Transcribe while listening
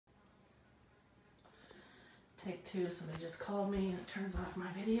take two, somebody just called me and it turns off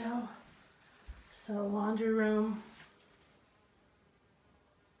my video. So laundry room.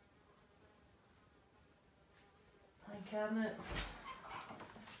 Pine cabinets.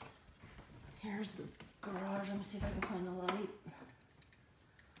 Here's the garage. Let me see if I can find the light.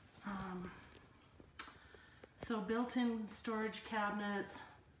 So built-in storage cabinets,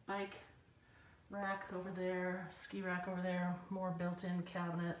 bike rack over there, ski rack over there, more built-in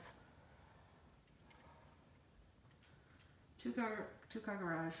cabinets. Two-car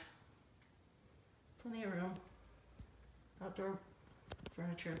garage. Plenty of room. Outdoor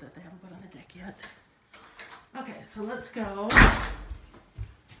furniture that they haven't put on the deck yet. Okay, so let's go.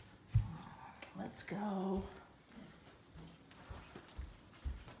 Let's go.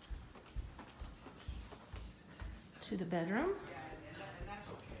 To the bedroom.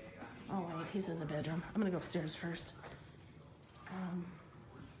 Oh wait, he's in the bedroom. I'm gonna go upstairs first.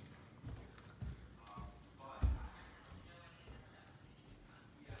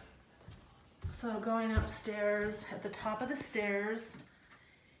 So going upstairs, at the top of the stairs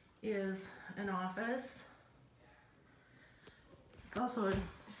is an office. It's also a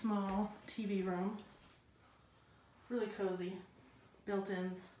small TV room. Really cozy.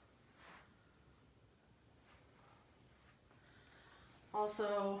 Built-ins.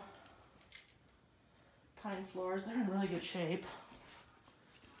 Also, pine floors. They're in really good shape.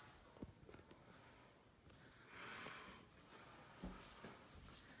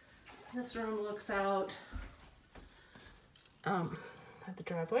 This room looks out at the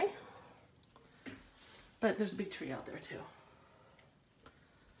driveway, but there's a big tree out there too.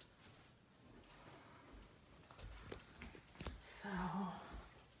 So,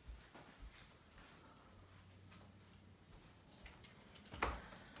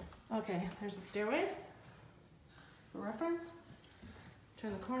 okay, there's the stairway for reference.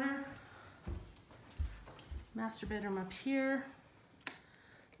 Turn the corner. Master bedroom up here.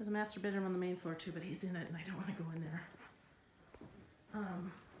 There's a master bedroom on the main floor too, but he's in it and I don't want to go in there.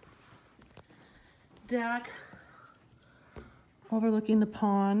 Deck overlooking the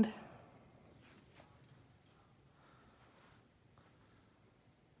pond.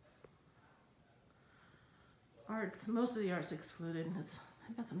 Art's, most of the art's excluded.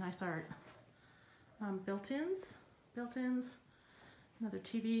 I've got some nice art. Built-ins, another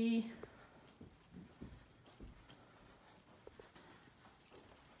TV.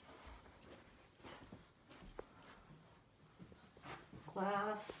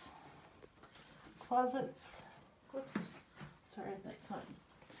 Glass, closets, whoops, sorry, that's not,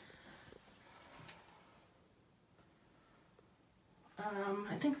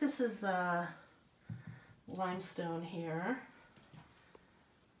 I think this is limestone here.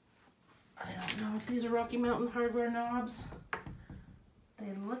 I don't know if these are Rocky Mountain hardware knobs.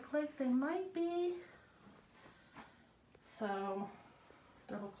 They look like they might be. So,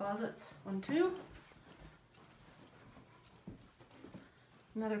 double closets, 1, 2.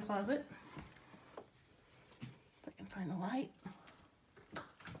 Another closet, if I can find the light.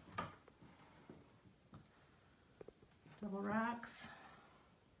 Double racks.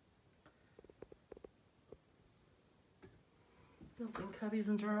 Built-in cubbies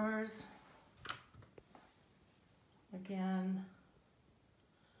and drawers. Again,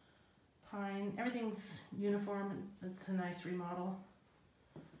 pine, everything's uniform. It's a nice remodel.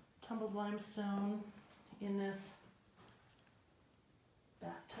 Tumbled limestone in this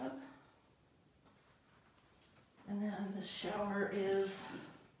bathtub. And then this shower is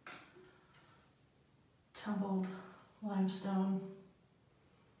tumbled limestone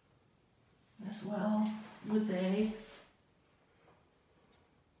as well, with a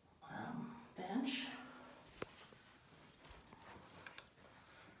bench.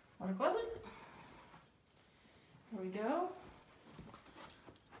 Water closet. Here we go.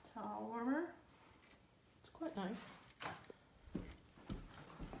 Towel warmer. It's quite nice.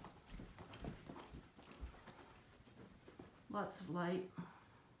 Lots of light.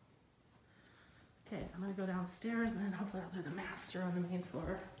 Okay, I'm gonna go downstairs and then hopefully I'll do the master on the main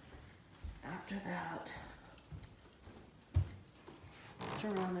floor after that.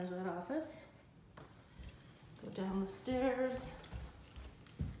 Turn around, there's that office. Go down the stairs.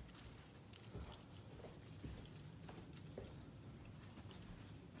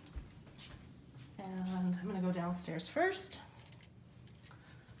 And I'm gonna go downstairs first.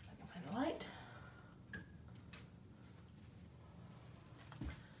 If I can find the light.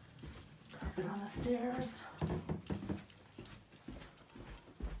 Carpet on the stairs.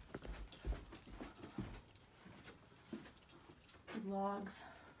 Logs.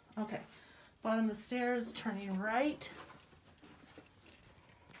 Okay, bottom of the stairs, turning right.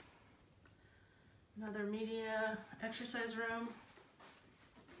 Another media exercise room.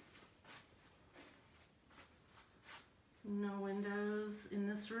 No windows in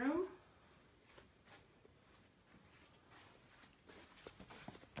this room.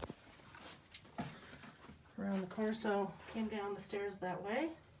 Around the corner, so came down the stairs that way.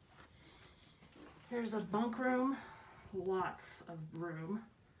 Here's a bunk room, lots of room.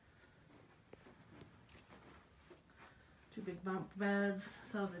 Two big bunk beds,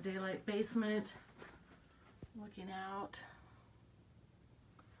 so the daylight basement, looking out.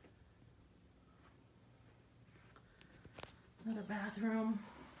 Another bathroom.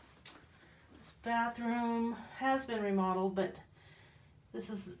 This bathroom has been remodeled, but this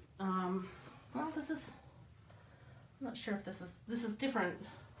is, well, this is, I'm not sure if this is different.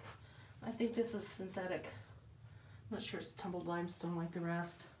 I think this is synthetic. I'm not sure it's tumbled limestone like the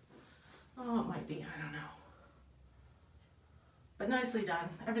rest. Oh, it might be, I don't know. But nicely done.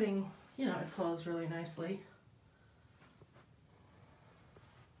 Everything, you know, it flows really nicely.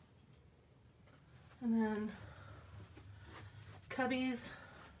 And then cubbies,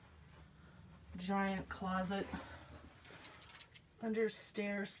 giant closet, under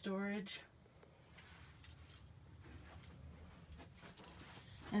stair storage.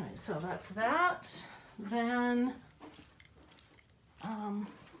 Anyway, so that's that. Then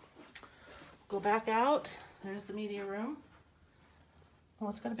go back out. There's the media room. Well,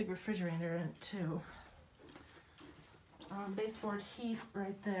 it's got a big refrigerator in it too. Baseboard heat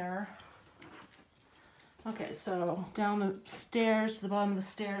right there. Okay, so down the stairs, to the bottom of the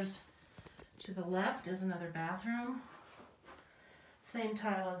stairs to the left is another bathroom. Same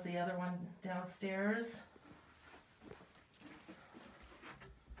tile as the other one downstairs.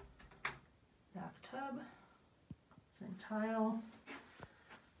 Bathtub, same tile,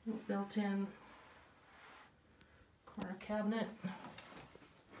 built-in corner cabinet.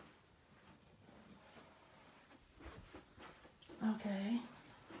 Okay.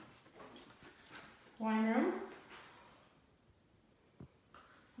 Wine room.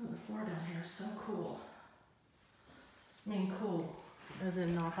 Oh, the floor down here is so cool. I mean cool, as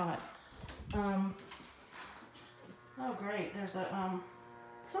in not hot. Oh great, there's a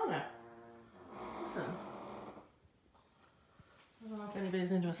sauna. Listen. I don't know if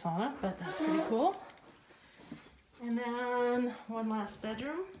anybody's into a sauna, but that's pretty cool. And then one last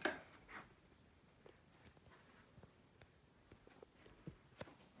bedroom.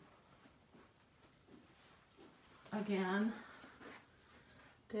 Again,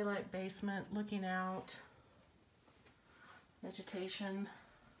 daylight basement, looking out, vegetation,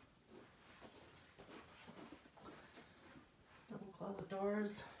 double closet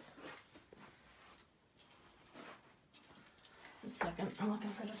doors. Just a second, I'm looking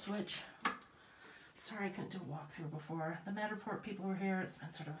for the switch. Sorry I couldn't do a walkthrough before. The Matterport people were here, it's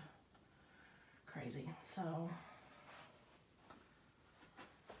been sort of crazy, so.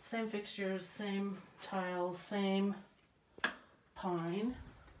 Same fixtures, same tiles, same pine.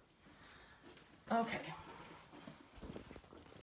 Okay.